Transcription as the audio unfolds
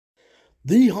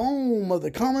The home of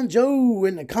the common Joe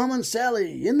and the common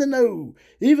Sally in the know,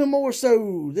 even more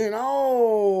so than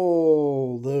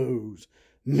all those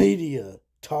media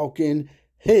talking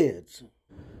heads.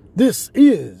 This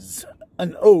is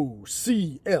an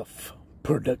OCF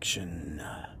production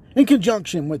in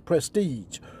conjunction with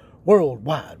Prestige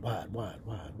Worldwide.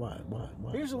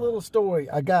 Here's a little story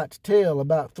I got to tell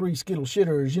about three Skittle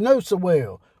shitters you know so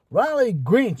well. Riley,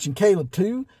 Grinch, and Caleb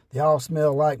too. They all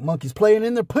smell like monkeys playing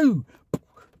in their poo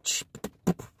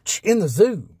in the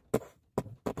zoo.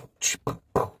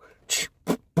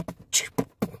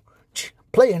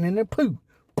 Playing in their poo.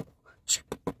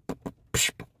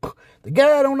 They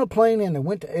got on a plane and they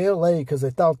went to L.A. because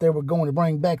they thought they were going to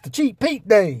bring back the Cheap Pete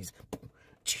days.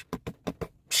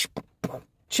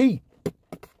 Cheap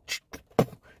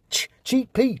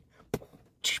Pete.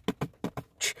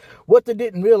 What they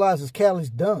didn't realize is Callie's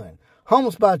done.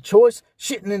 Homeless by choice,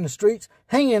 shitting in the streets,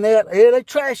 hanging out at a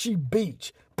trashy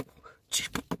beach.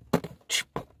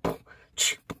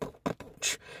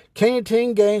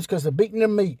 Canteen games because they're beating their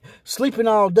meat. Sleeping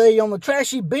all day on the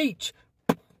trashy beach.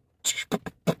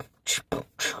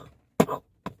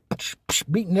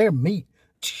 Beating their meat.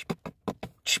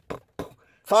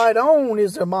 Fight on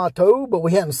is their motto, but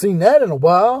we haven't seen that in a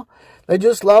while. They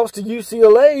just lost to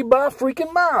UCLA by a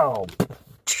freaking mile.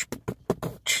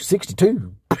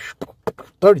 62,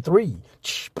 33,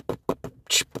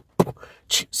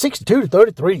 62 to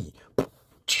 33.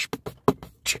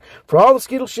 For all the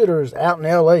Skittle shitters out in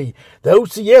LA, the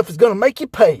OCF is going to make you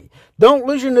pay. Don't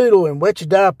lose your noodle and wet your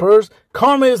diapers.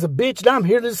 Karma is a bitch and I'm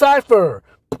here to decipher.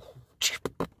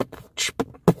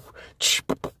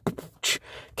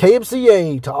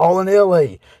 KMCA to all in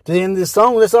LA. To the end of this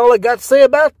song, that's all I got to say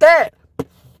about that.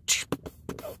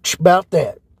 About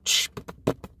that.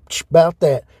 About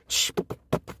that.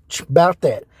 About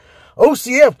that.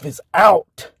 OCF is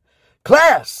out.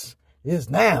 Class is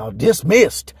now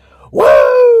dismissed.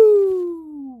 Woo!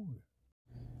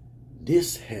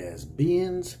 This has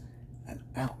been an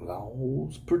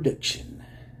Outlaws production.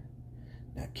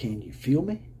 Now, can you feel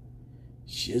me?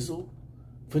 Shizzle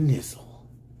for nizzle.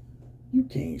 You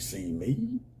can't see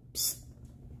me. Psst.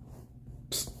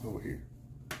 Psst. Over here.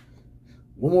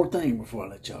 One more thing before I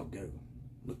let y'all go.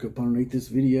 Look up underneath this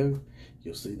video.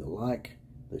 You'll see the like,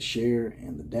 the share,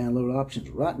 and the download options.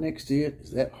 Right next to it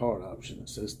is that heart option that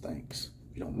says thanks.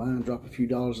 If you don't mind, drop a few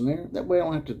dollars in there. That way I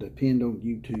don't have to depend on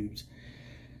YouTube's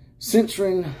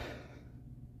censoring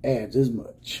ads as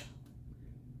much.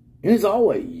 And as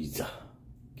always,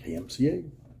 KMCA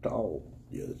to all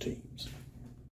the other team.